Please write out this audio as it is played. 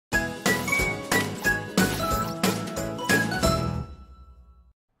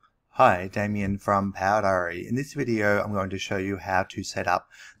Hi, Damien from Power Diary. In this video, I'm going to show you how to set up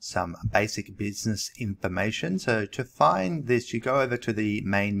some basic business information. So to find this, you go over to the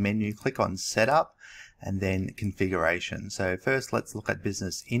main menu, click on Setup, and then Configuration. So first, let's look at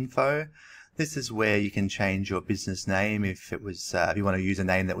Business Info. This is where you can change your business name if it was if you want to use a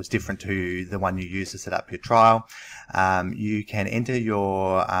name that was different to the one you used to set up your trial. You can enter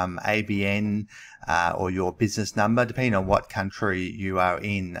your ABN or your business number, depending on what country you are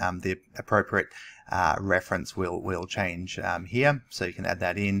in. The appropriate reference will change here, so you can add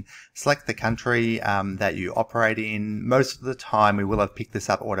that in. Select the country that you operate in. Most of the time we will have picked this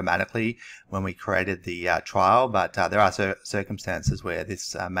up automatically when we created the trial, but there are circumstances where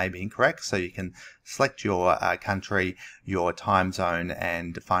this may be incorrect, so you can select your country, your time zone,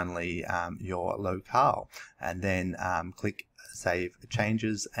 and finally your locale, and then click Save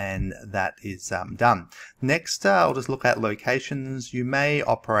Changes, and that is done. Next, I'll just look at locations. You may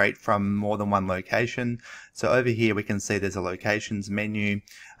operate from more than one location. So over here we can see there's a locations menu.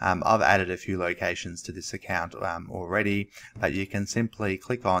 I've added a few locations to this account already, but you can simply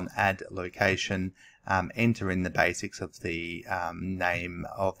click on Add Location, enter in the basics of the name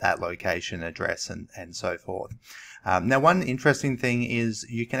of that location, address, and so forth. Now, one interesting thing is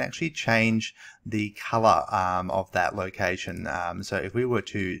you can actually change the color of that location. So if we were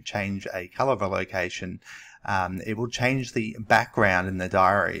to change a color of a location, it will change the background in the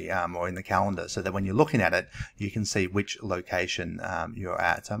diary or in the calendar, so that when you're looking at it, you can see which location you're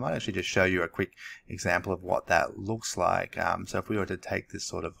at. So I might actually just show you a quick example of what that looks like. So if we were to take this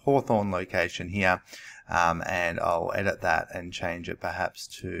sort of Hawthorne location here, and I'll edit that and change it perhaps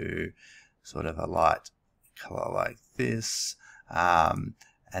to sort of a light color like this, and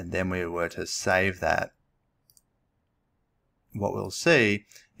then we were to save that, what we'll see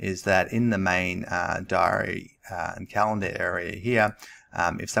is that in the main diary and calendar area here,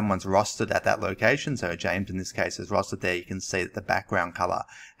 if someone's rostered at that location, so James in this case is rostered there, you can see that the background color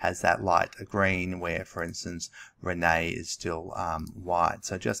has that light green, where for instance Renee is still white.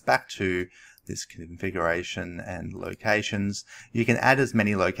 So just back to this configuration and locations, you can add as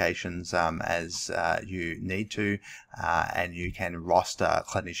many locations as you need to, and you can roster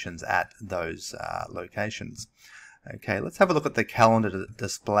clinicians at those locations. Okay, let's have a look at the calendar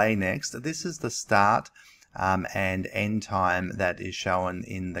display next. This is the start and end time that is shown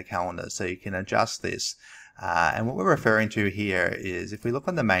in the calendar, so you can adjust this. And what we're referring to here is, if we look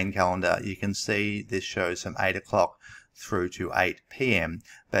on the main calendar, you can see this shows from 8 o'clock through to 8 p.m.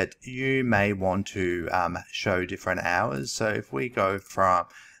 but you may want to show different hours. So if we go from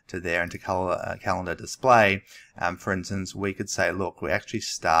to there into calendar display, for instance, we could say, look, we actually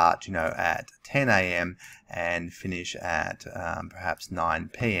start at 10 a.m. and finish at perhaps 9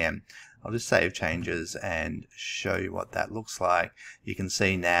 p.m. I'll just save changes and show you what that looks like. You can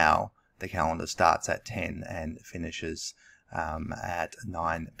see now the calendar starts at 10 and finishes at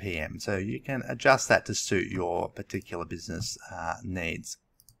 9 p.m. So you can adjust that to suit your particular business needs.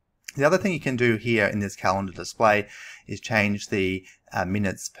 The other thing you can do here in this calendar display is change the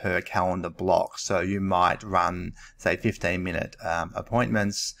minutes per calendar block. So you might run, say, 15-minute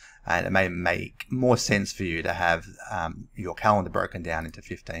appointments, and it may make more sense for you to have your calendar broken down into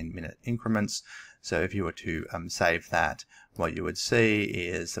 15-minute increments. So if you were to save that, what you would see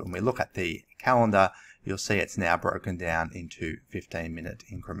is that when we look at the calendar, you'll see it's now broken down into 15-minute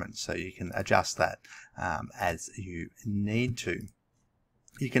increments. So you can adjust that as you need to.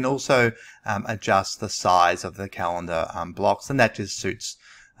 You can also adjust the size of the calendar blocks, and that just suits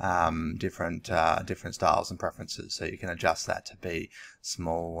different styles and preferences. So you can adjust that to be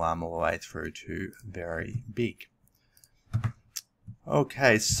small all the way through to very big.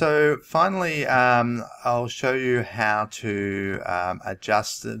 Okay, so finally I'll show you how to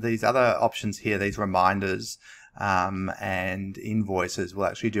adjust these other options here, these reminders and invoices. We'll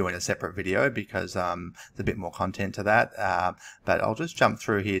actually do in a separate video because there's a bit more content to that, but I'll just jump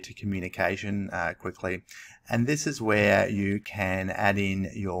through here to communication quickly, and this is where you can add in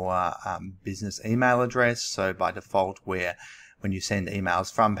your business email address. So by default, when you send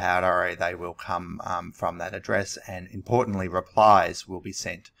emails from Power Diary, they will come from that address, and importantly, replies will be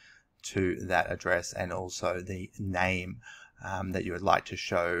sent to that address, and also the name that you would like to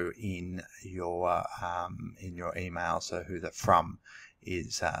show in your email. So who the from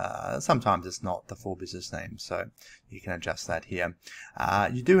is, sometimes it's not the full business name, so you can adjust that here.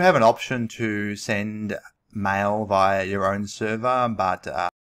 You do have an option to send mail via your own server,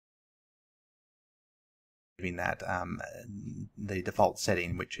 but in that the default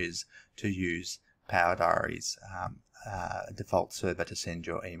setting, which is to use Power Diary's default server to send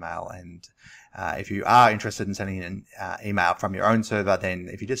your email. And if you are interested in sending an email from your own server, then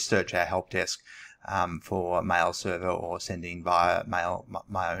if you just search our help desk for mail server or sending via my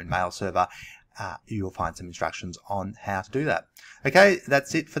own mail server, you'll find some instructions on how to do that. Okay,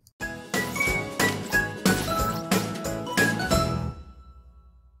 that's it for